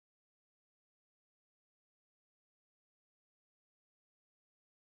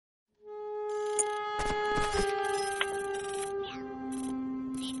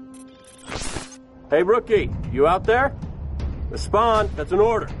Hey, rookie, you out there? Respond, that's an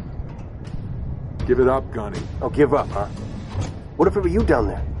order. Give it up, Gunny. Oh, give up, huh? What if it were you down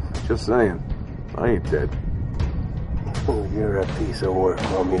there? Just saying. I ain't dead. Oh, you're a piece of work,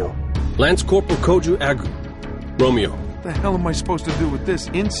 Romeo. Lance Corporal Koju Agu. Romeo. What the hell am I supposed to do with this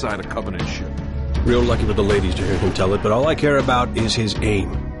inside a Covenant ship? Real lucky for the ladies to hear him tell it, but all I care about is his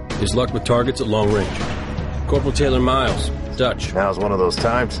aim. His luck with targets at long range. Corporal Taylor Miles, Dutch. Now's one of those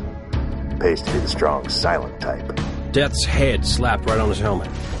times. Pays to be the strong, silent type. Death's head slapped right on his helmet.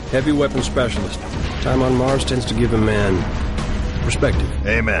 Heavy weapon specialist. Time on Mars tends to give a man perspective.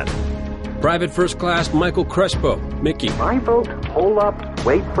 Amen. Private First Class Michael Crespo, Mickey. My vote, hold up,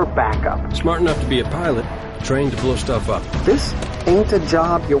 wait for backup. Smart enough to be a pilot, trained to blow stuff up. This ain't a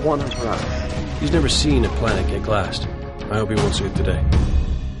job you want to rush. He's never seen a planet get glassed. I hope he won't see it today.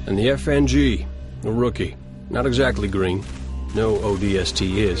 And the FNG, a rookie. Not exactly green. No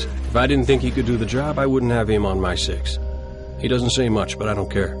ODST is. If I didn't think he could do the job, I wouldn't have him on my 6. He doesn't say much, but I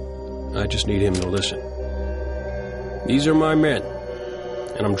don't care. I just need him to listen. These are my men,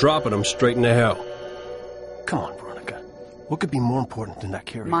 and I'm dropping them straight into hell. Come on, Veronica. What could be more important than that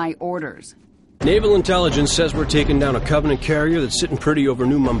carrier? My orders. Naval intelligence says we're taking down a Covenant carrier that's sitting pretty over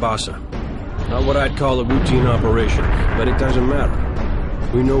New Mombasa. Not what I'd call a routine operation, but it doesn't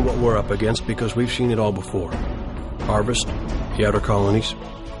matter. We know what we're up against because we've seen it all before. Harvest, the outer colonies,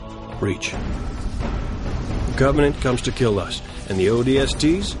 Reach. The Covenant comes to kill us, and the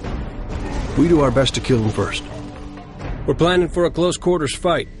ODSTs, we do our best to kill them first. We're planning for a close quarters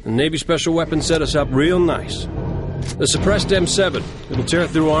fight. The Navy Special Weapons set us up real nice. The suppressed M7, it'll tear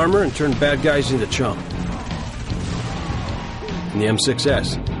through armor and turn bad guys into chum. And the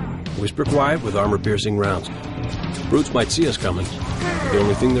M6S, whisper quiet with armor-piercing rounds. Brutes might see us coming. The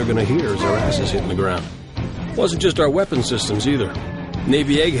only thing they're gonna hear is our asses hitting the ground. Wasn't just our weapon systems, either.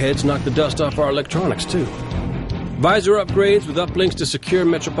 Navy eggheads knocked the dust off our electronics, too. Visor upgrades with uplinks to secure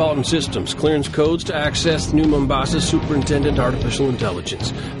metropolitan systems, clearance codes to access New Mombasa's Superintendent Artificial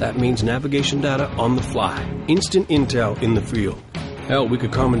Intelligence. That means navigation data on the fly. Instant intel in the field. Hell, we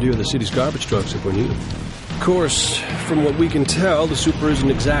could commandeer the city's garbage trucks if we need them. Of course, from what we can tell, the Super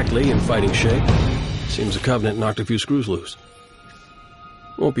isn't exactly in fighting shape. Seems the Covenant knocked a few screws loose.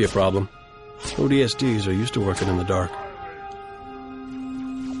 Won't be a problem. ODSTs are used to working in the dark.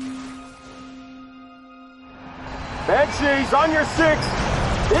 Banshees, on your 6!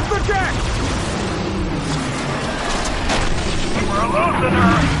 Hit the deck! We're losing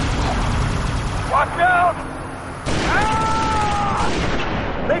her! Watch out! Ah!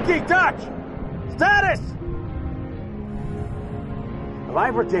 Mickey, Dutch! Status!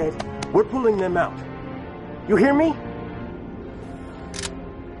 Alive or dead, we're pulling them out. You hear me?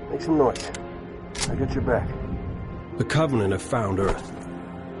 Make some noise. I got your back. The Covenant have found Earth.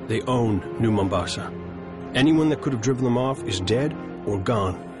 They own New Mombasa. Anyone that could have driven them off is dead or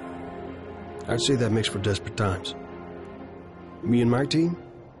gone. I'd say that makes for desperate times. Me and my team?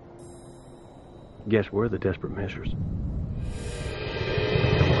 Guess we're the desperate measures.